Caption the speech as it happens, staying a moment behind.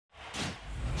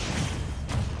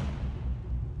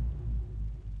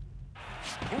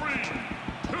3,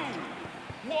 2,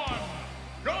 1,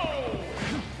 go!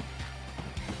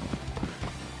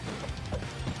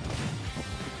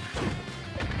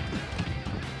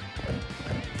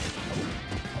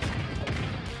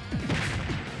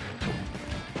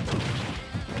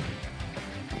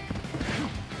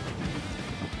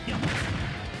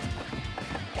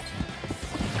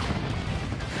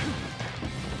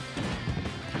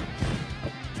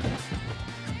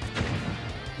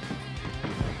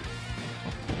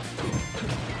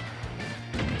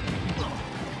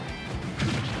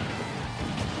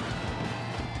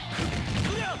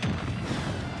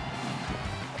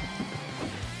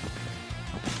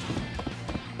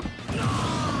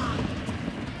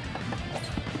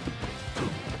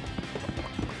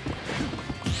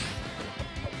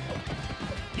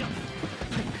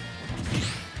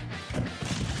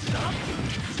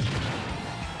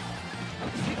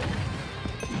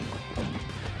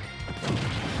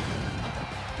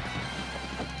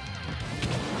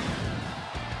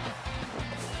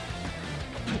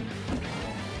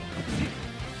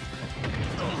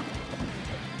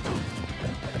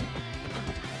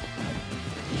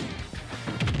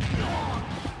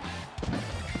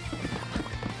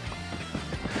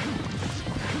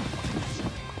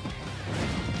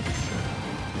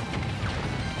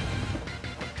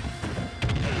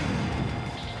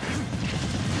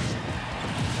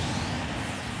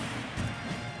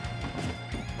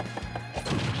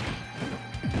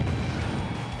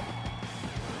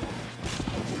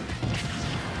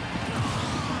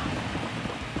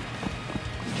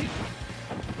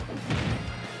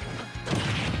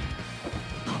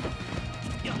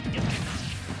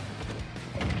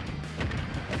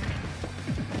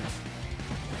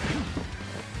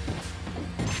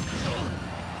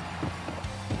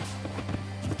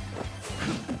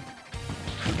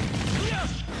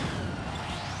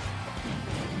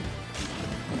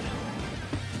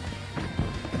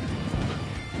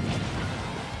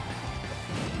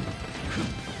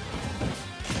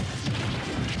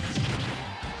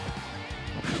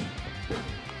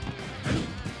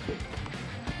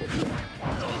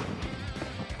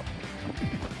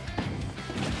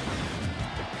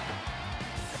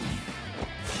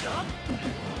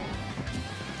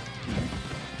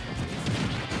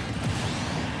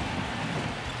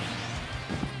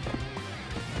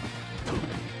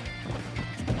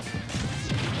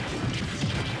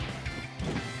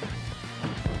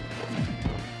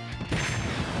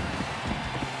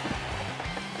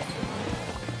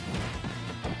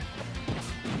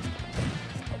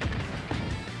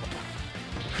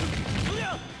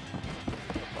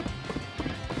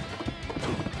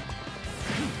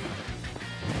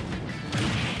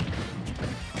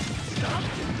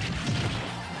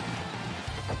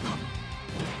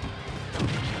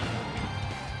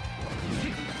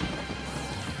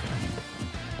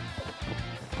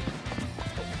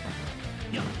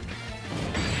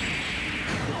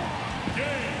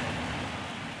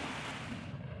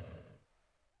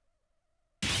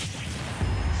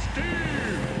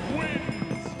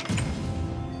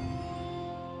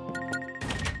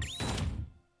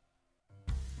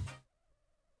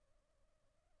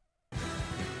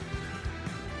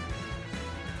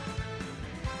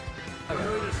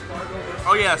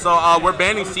 Oh yeah, so we're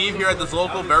banning Steve here at this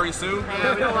local very soon.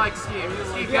 Yeah, we don't like Steve.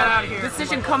 Steve, get out of here.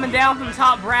 Decision coming down from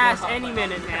top brass any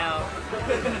minute now.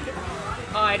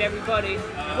 Alright everybody,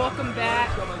 welcome back.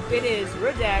 It is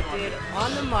Redacted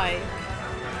on the mic,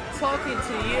 talking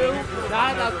to you,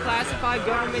 not about classified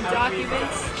government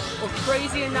documents or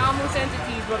crazy anomalous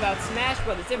entities, but about Smash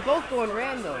Brothers. They're both going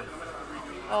random.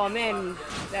 Oh man,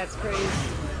 that's crazy.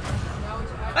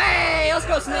 Hey, let's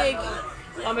go Snake!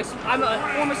 I'm a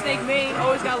former Snake main,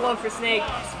 always got love for Snake,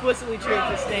 explicitly cheering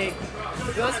for Snake.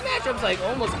 Yo, this matchup's like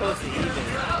almost close to even.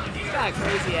 It's kind of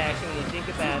crazy actually when you think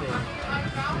about it.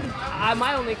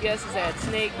 My only guess is that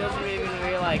Snake doesn't even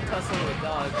really like tussling with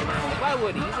dogs, you know? Like, why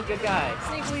would he? He's a good guy.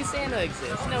 Snake believes Santa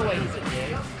exists. No way he's a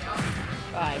dick.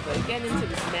 Alright, but getting into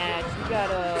this match, we got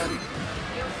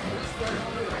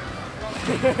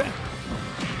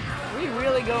we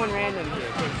really going random here,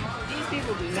 because these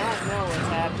people do not know what's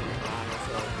happening.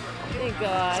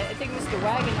 I think Mr.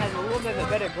 Wagon has a little bit of a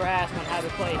better grasp on how to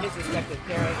play his respective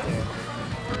character.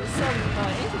 There's some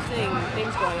interesting things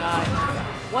going on.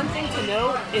 One thing to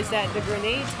note is that the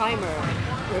grenade timer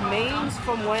remains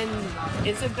from when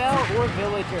Isabel or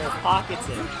Villager pockets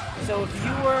it. So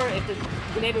if the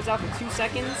grenade was out for 2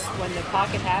 seconds when the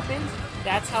pocket happened,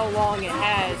 that's how long it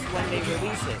has when they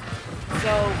release it.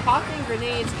 So pocketing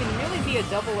grenades can really be a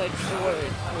double-edged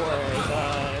sword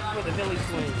for the Billy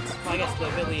twins. Well, I guess the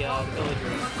Villagers.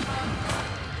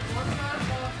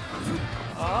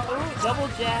 Ooh, double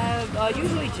jab.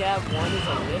 Usually jab 1 is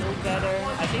a little better.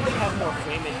 I think we have more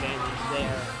frame advantage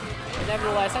there. But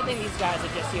nevertheless, I think these guys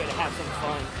are just here to have some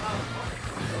fun.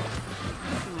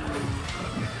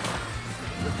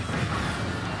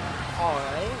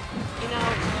 Alright. You know,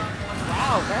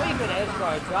 wow, very good edge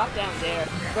guard. Drop down there.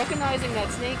 Recognizing that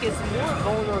Snake is more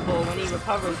vulnerable when he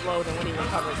recovers low than when he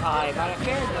recovers high by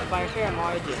a fair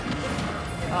margin.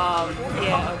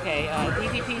 Yeah, okay,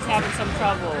 DTP's having some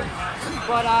trouble.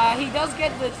 But, he does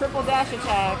get the triple dash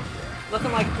attack.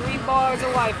 Looking like 3 bars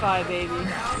of Wi-Fi, baby.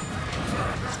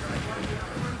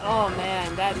 Oh,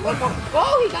 man, that look.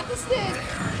 Oh, he got the stick!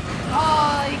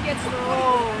 Oh, he gets the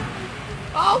roll.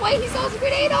 Oh, wait, he saw his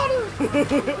grenade on him!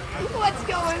 What's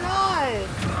going on?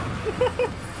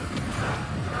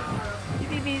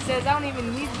 DTP says, I don't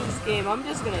even need this game, I'm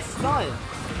just gonna stun.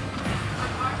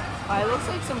 It looks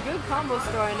like some good combos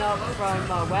starting up from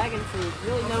WagonFruit.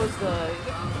 Really knows the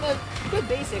good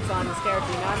basics on this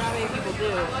character. Not many people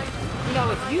do. You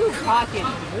know, if you pocket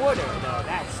Mortar, though,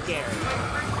 that's scary.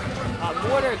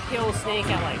 Mortar kills Snake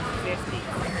at like 50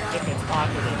 if it's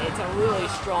pocketed. It's a really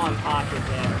strong pocket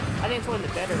there. I think it's one of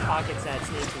the better pockets that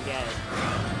Snake can get.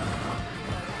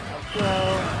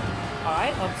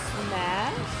 Alright, up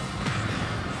smash.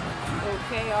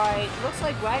 Okay, alright. Looks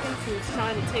like WagonFruit's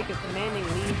trying to take a commanding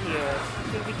lead here.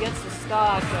 If he gets the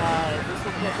stock, this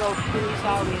will go pretty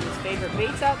solidly in his favor.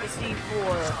 Baits out the C4.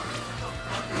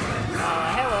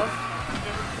 Hello.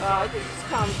 This is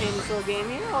commentating this little game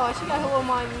here. Oh, she got her little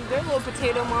mine, their little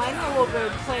potato mine. A little bit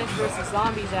of Plants vs.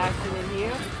 Zombies action in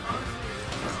here.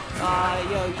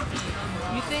 Yo,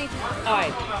 you think,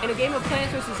 alright, in a game of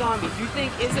Plants vs. Zombies, you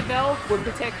think Isabelle would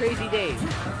protect Crazy Dave?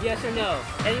 Yes or no?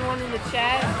 Anyone in the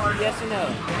chat? Yes or no?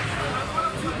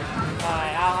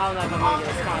 Alright, I'm not gonna make a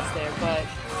response there, but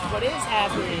what is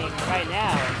happening right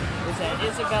now is that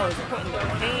Isabelle is putting the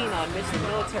pain on Mr.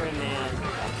 Military Man,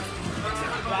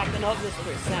 racking up this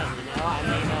percent, you know? I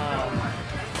mean,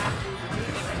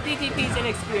 DTP's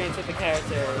inexperience with the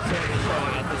character is certainly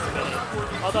showing at this minute.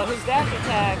 Although his dash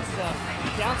attacks,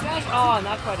 down smash, oh,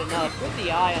 not quite enough. With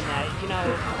the eye on that, you know,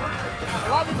 a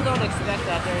lot of people don't expect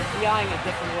that. They're DIing a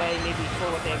different way, maybe for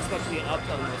what they expect to be an up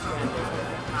tilt in the scramble.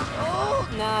 Oh,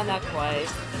 nah, not quite.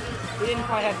 We didn't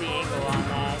quite have the angle on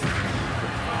that.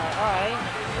 Alright,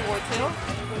 4 tilt.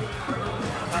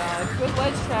 Good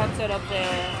ledge trap set up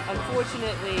there.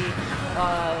 Unfortunately,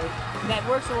 that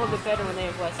works a little bit better when they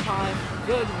have less time.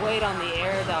 Good weight on the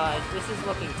air dodge. This is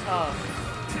looking tough.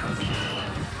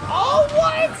 Oh,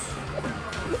 what?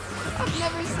 I've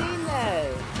never seen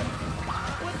that.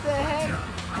 What the heck?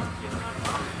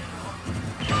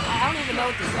 I don't even know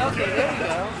what this is. Okay, there we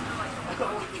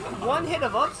go. One hit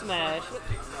of up smash.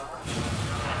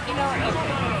 You know,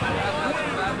 okay.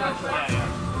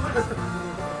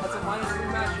 That's a -3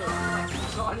 matchup.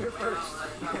 So on your first.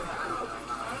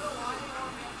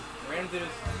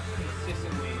 Randos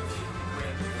consistently.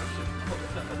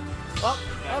 Well,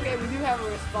 okay, we do have a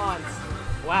response.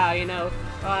 Wow, you know,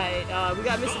 we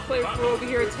got Mr. Playful over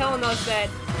here telling us that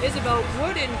Isabelle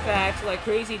would, in fact, like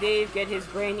Crazy Dave, get his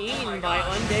brain eaten by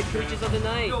undead creatures of the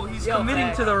night. Yo, he's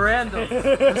committing to the random.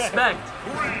 Respect.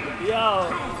 Yo,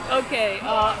 okay,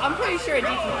 I'm pretty sure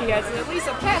DTP has at least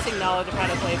a passing knowledge of how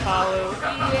to play Palu.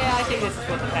 Yeah, I think this is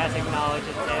what the passing knowledge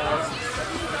entails.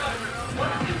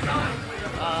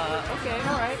 Okay,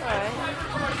 alright.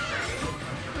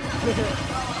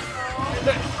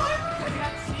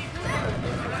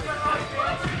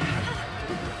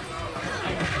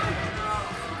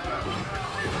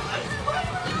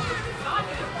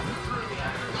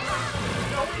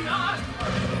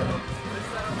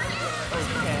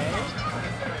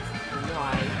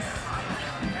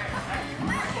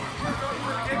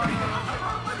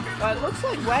 It looks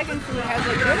like WagonFruit has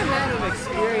a good amount of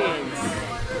experience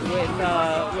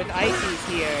with Ices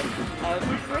here.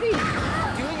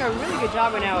 Doing a really good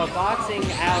job right now of boxing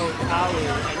out Palu.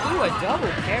 And ooh, a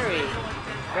double parry.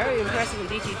 Very impressive in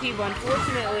DTP, but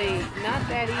unfortunately not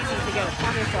that easy to get a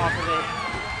punish off of it.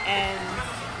 And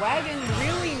Wagon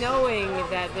really knowing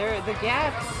that the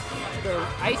gaps, the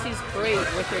Ices create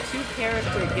with their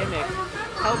 2-character gimmick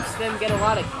helps them get a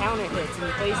lot of counter hits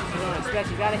in places you don't expect.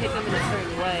 You gotta hit them in a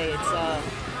certain way.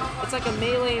 It's like a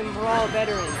melee and brawl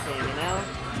veteran thing, you know?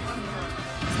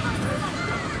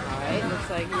 Alright, looks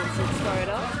like we'll start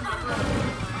up.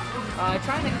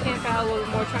 Trying to camp out a little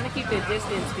more, trying to keep their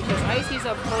distance because Ices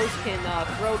up close can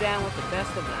throw down with the best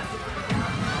of them.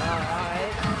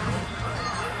 Alright.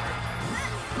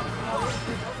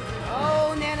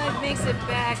 Oh, Nana makes it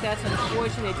back. That's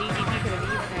unfortunate. DTP could have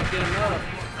eaten that game up.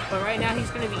 But right now he's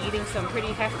going to be eating some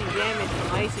pretty hefty damage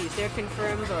from Icy's. Their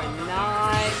confirms are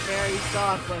not very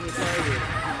soft, let me tell you.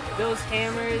 Those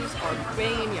hammers are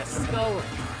banging your skull.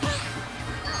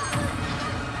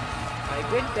 Alright,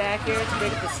 good back air to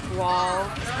break the squall.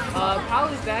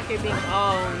 Paulu's back air being...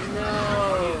 Oh,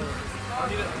 no.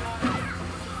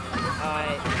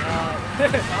 Alright,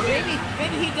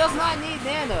 maybe he does not need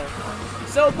Nana.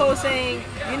 Sopo saying,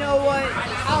 you know what,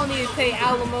 I don't need to pay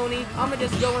alimony, I'ma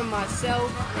just go in myself,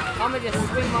 I'ma just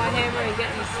swing my hammer and get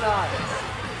these stars.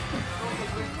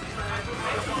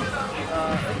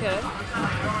 Okay.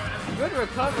 Good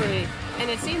recovery, and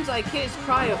it seems like his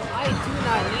cry of I do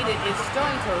not need it is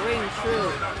starting to ring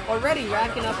true. Already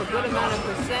racking up a good amount of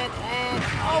percent, and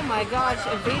oh my gosh,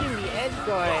 evading the edge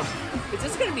guard. Is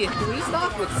this gonna be a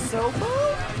 3-stock with Sopo?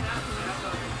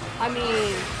 I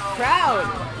mean, Crowd.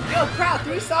 Yo, Crowd,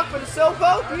 3-stock for the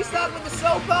Sopo? 3-stock with the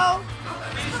Sopo?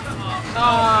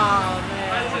 Oh,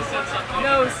 man.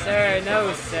 No, sir.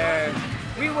 No, sir.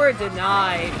 We were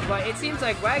denied, but it seems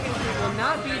like WagonFruit will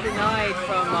not be denied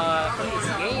from this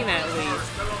game, at least.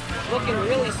 Looking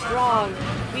really strong.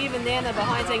 Leaving Nana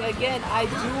behind, saying, again, I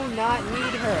do not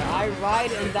need her. I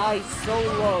ride and die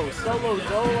solo. Solo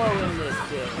dolo in this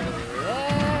bit.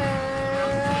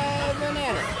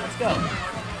 Banana. Let's go.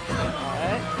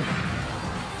 Alright.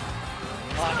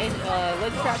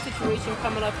 Ledge trap situation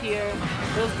coming up here.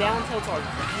 Those down tilts are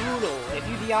brutal. If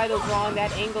you DI those wrong,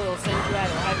 that angle will send you at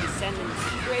will have you send them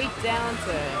straight down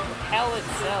to hell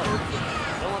itself.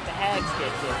 Don't let the hags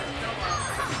get you.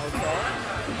 Okay.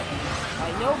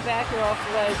 No backer off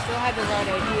ledge, still had the right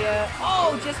idea.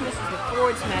 Oh, just misses the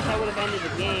forward smash. That would have ended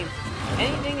the game.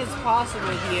 Anything is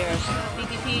possible here.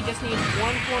 DTP just needs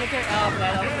one corner kick. Oh,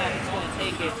 that up smash is going to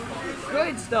take it.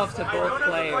 Good stuff to both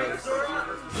players.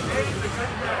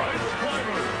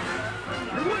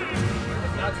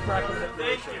 That's practice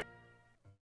information.